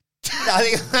 I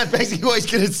think that's basically what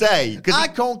he's going to say. I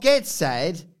can't get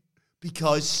sad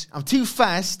Because... I'm too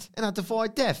fast and I defy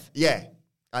death. Yeah.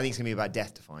 I think it's going to be about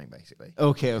death defying, basically.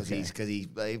 Okay. Because he's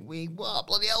what,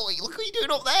 bloody hell, look what you're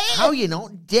doing up there. How are you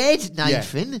not dead,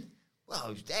 Nathan? Yeah.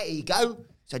 Well, there you go.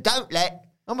 So don't let...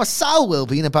 Oh, my soul will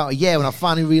be in about a year when I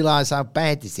finally realise how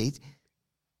bad this is.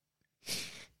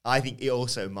 I think he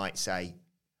also might say,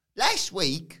 last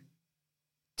week,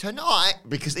 tonight,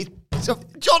 because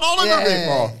John Oliver rip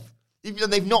off. Even though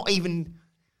they've not even...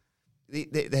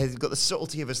 They've got the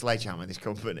subtlety of a sledgehammer, this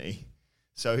company.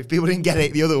 So if people didn't get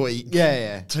it the other week,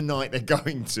 tonight they're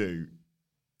going to.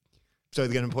 So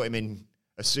they're going to put him in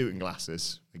a suit and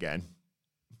glasses again.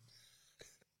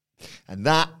 And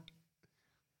that,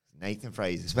 Nathan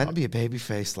Fraser. It's meant to be a baby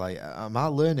face. Like, am I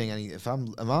learning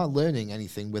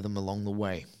anything with him along the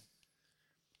way?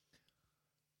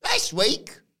 Last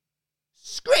week,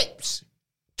 Scripps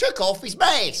took off his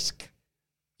mask.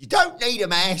 You don't need a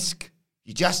mask.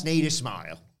 You just need a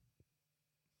smile.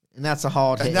 And that's a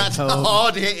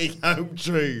hard-hitting home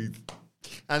truth.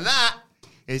 And that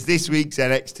is this week's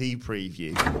NXT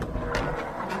preview.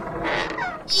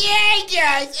 Yeah,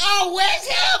 guys. Oh, where's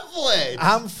Hamflet?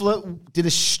 Hamflet did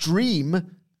a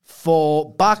stream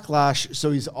for Backlash,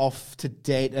 so he's off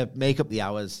today to make up the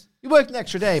hours. He worked an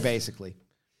extra day, basically.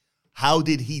 How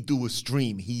did he do a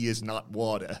stream? He is not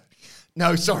water.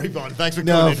 No, sorry, Vaughn. Thanks for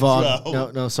No, coming Vaughn. in as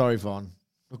well. No, sorry, Vaughn.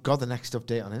 Oh, God, the next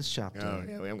update on his chapter. Oh,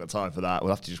 yeah, we haven't got time for that.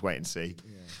 We'll have to just wait and see.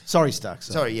 Yeah. Sorry, Stack.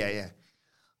 Sorry, yeah.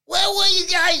 Where were you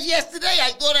guys yesterday?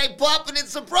 I thought I'd pop in and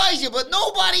surprise you, but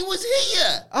nobody was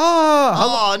here.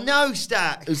 Oh, no,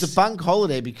 Stack. It was a bank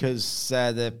holiday because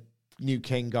the new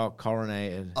king got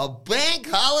coronated. A bank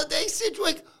holiday,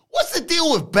 Sidgwick? What's the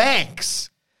deal with banks?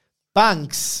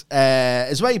 Banks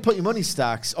is where you put your money,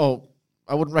 Stacks. Oh,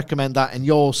 I wouldn't recommend that in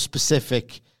your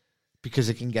specific because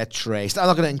it can get traced. I'm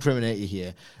not going to incriminate you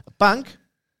here. A bank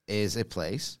is a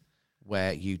place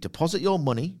where you deposit your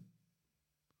money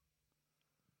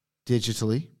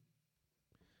digitally.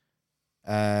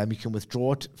 You can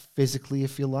withdraw it physically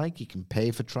if you like. You can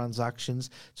pay for transactions.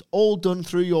 It's all done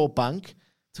through your bank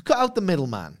to cut out the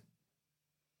middleman.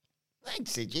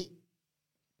 Thanks, Sidgy.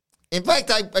 In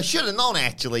fact, I should have known,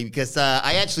 actually, because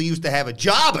I actually used to have a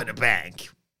job at a bank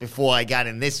before I got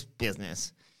in this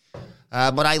business.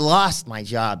 But I lost my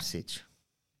job, Sidge.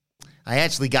 I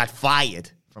actually got fired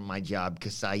from my job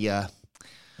because I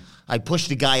pushed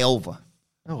the guy over.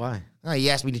 Oh, why? Oh, he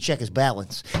asked me to check his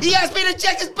balance. He asked me to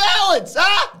check his balance,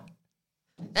 huh?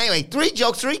 Anyway, three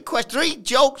jokes for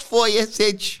you,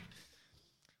 Sidge.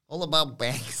 All about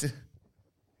banks.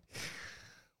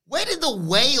 Where did the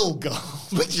whale go?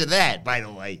 Picture that, by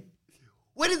the way.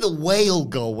 Where did the whale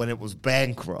go when it was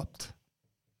bankrupt?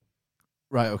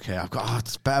 Right, okay.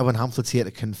 It's better when Hamflet's here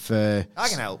to confer. I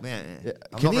can help, yeah.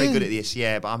 I'm Can not very you? good at this,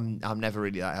 yeah, but I'm never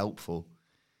really that helpful.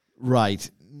 Right.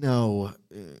 No.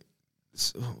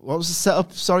 What was the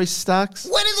setup? Sorry, Stacks?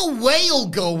 Where did the whale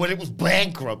go when it was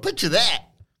bankrupt? Picture that.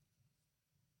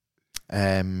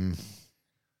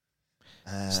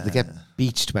 So they get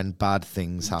beached when bad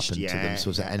things happen to them. So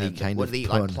is there any kind what of do they eat,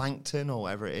 pun? like plankton or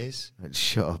whatever it is?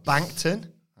 Shut up.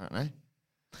 Bankton? I don't know.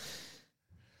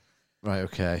 Right,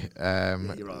 okay.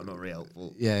 You're right, I'm not really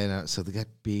helpful. Yeah, you know, so they get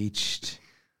beached.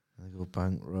 They go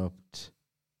bankrupt.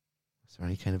 Is there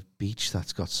any kind of beach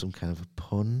that's got some kind of a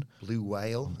pun? Blue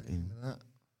whale?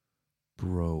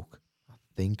 Broke. I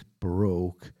think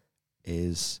broke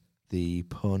is the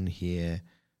pun here.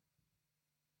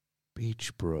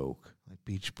 Beach broke. Like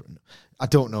beach broke. I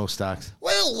don't know, Stacks.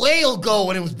 Where did the whale go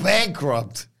when it was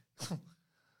bankrupt? To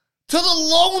the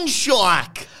loan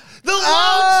shark. The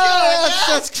loan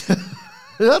shark.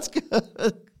 That's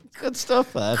good. Good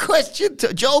stuff, man.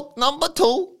 Joke number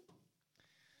 2.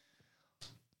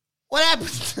 What happened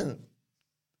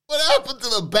to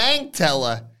the bank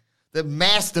teller that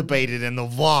masturbated in the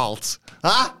vault?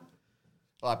 Huh?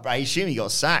 Well, I assume he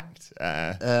got sacked.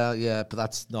 Yeah, but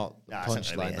that's not the That's not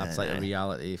punchline. really- That's like a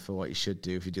reality for what you should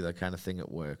do if you do that kind of thing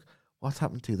at work. What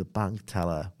happened to the bank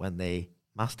teller when they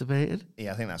masturbated?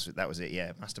 Yeah, I think that was it.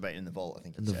 Yeah, masturbating in the vault. I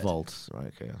think In the vault,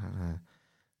 right? Okay.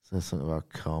 So there's something about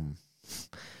cum.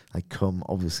 Like cum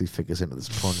obviously figures into this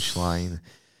punchline.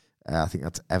 I think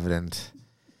that's evident.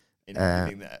 In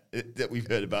everything that we've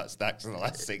heard about Stacks in the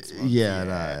last 6 months.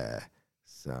 Yeah.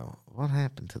 So what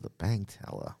happened to the bank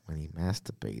teller when he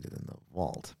masturbated in the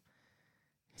vault?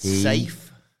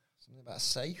 Safe. Something about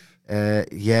safe.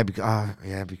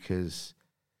 Because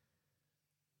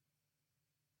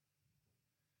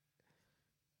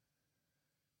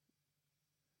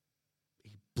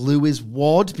he blew his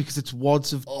wad because it's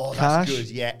wads of Oh, cash. that's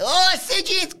good, yeah. Oh,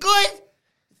 Sidgy, it's good.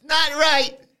 It's not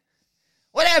right.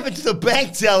 What happened to the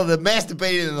bank teller that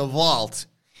masturbated in the vault?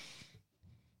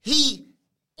 He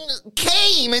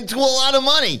came into a lot of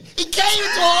money.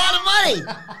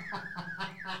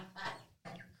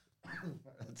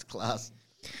 That's class.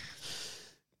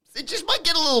 It just might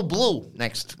get a little blue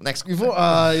next.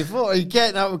 You're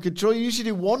getting out of control. You usually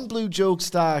do one blue joke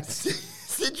stack.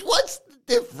 Sidge, what's the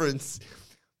difference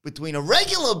between a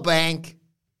regular bank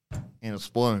and a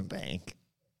spoiling bank?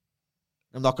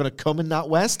 I'm not going to come in that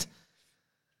West.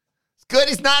 It's good,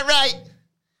 it's not right.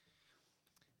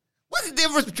 What's the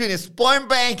difference between a spoiling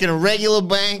bank and a regular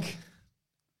bank?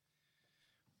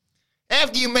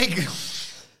 After you make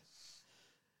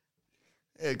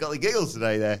Yeah, got the giggles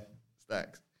today there,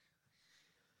 Stacks.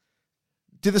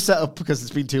 Do the setup because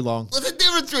it's been too long. What's the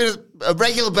difference between a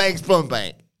regular bank sperm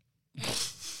bank?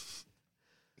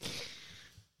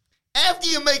 After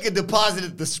you make a deposit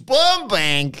at the sperm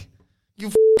bank,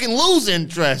 you fucking lose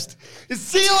interest.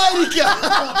 See you later,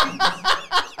 guys.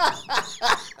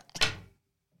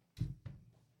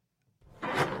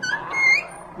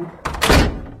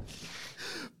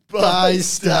 Bye,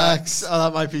 Stacks. Oh,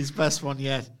 that might be his best one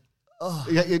yet.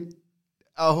 I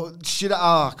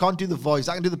can't do the voice.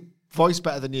 I can do the voice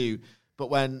better than you. But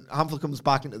when Hamflett comes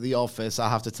back into the office, I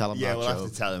have to tell him that we'll joke.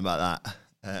 have to tell him about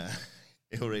that.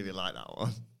 He'll really like that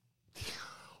one.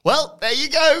 Well, there you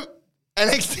go.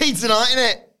 NXT tonight,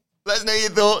 innit? Let us know your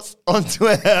thoughts on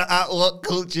Twitter at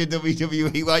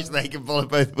WhatCultureWWE. Watch they can follow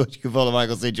both of us. You can follow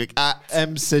Michael Sidgwick at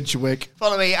Sidgwick.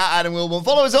 Follow me at Adam Wilborn.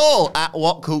 Follow us all at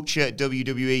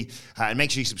WhatCultureWWE. And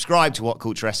make sure you subscribe to What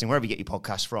Culture Wrestling, wherever you get your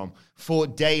podcasts from, for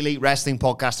daily wrestling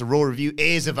podcasts. The Raw review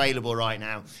is available right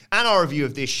now. And our review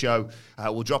of this show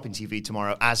will drop in TV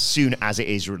tomorrow as soon as it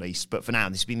is released. But for now,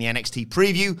 this has been the NXT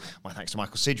preview. My thanks to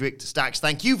Michael Sidgwick, to Stacks.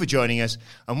 Thank you for joining us.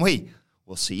 And we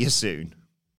will see you soon.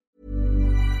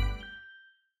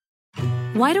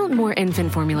 Why don't more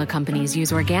infant formula companies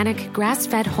use organic,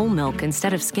 grass-fed whole milk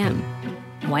instead of skim?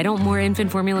 Why don't more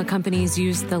infant formula companies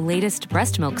use the latest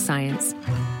breast milk science?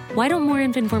 Why don't more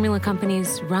infant formula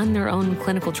companies run their own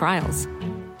clinical trials?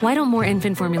 Why don't more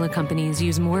infant formula companies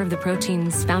use more of the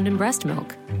proteins found in breast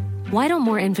milk? Why don't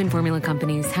more infant formula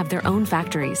companies have their own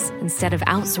factories instead of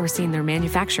outsourcing their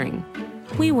manufacturing?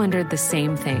 We wondered the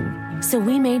same thing. So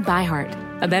we made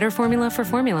ByHeart, a better formula for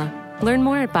formula. Learn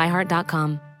more at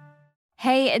byheart.com.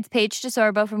 Hey, it's Paige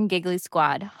DeSorbo from Giggly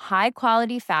Squad. High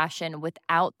quality fashion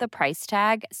without the price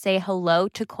tag. Say hello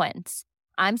to Quince.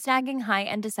 I'm snagging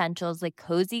high-end essentials like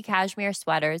cozy cashmere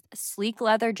sweaters, sleek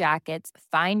leather jackets,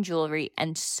 fine jewelry,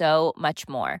 and so much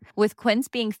more. With Quince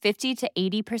being 50 to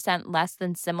 80% less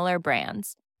than similar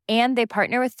brands. And they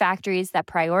partner with factories that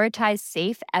prioritize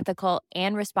safe, ethical,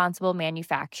 and responsible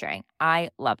manufacturing. I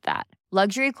love that.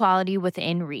 Luxury quality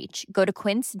within reach. Go to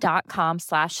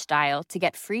quince.com/style to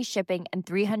get free shipping and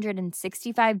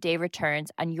 365-day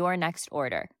returns on your next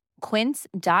order.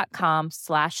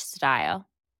 Quince.com/style.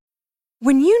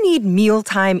 When you need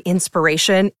mealtime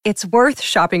inspiration, it's worth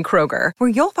shopping Kroger, where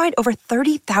you'll find over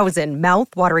 30,000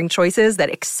 mouth-watering choices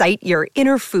that excite your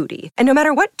inner foodie. And no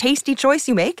matter what tasty choice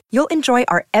you make, you'll enjoy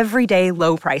our everyday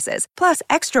low prices, plus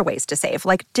extra ways to save,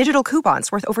 like digital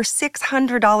coupons worth over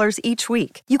 $600 each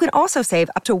week. You can also save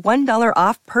up to $1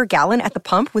 off per gallon at the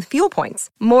pump with fuel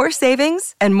points. More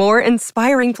savings and more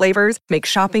inspiring flavors make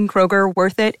shopping Kroger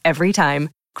worth it every time.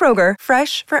 Kroger,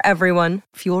 fresh for everyone.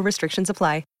 Fuel restrictions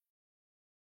apply.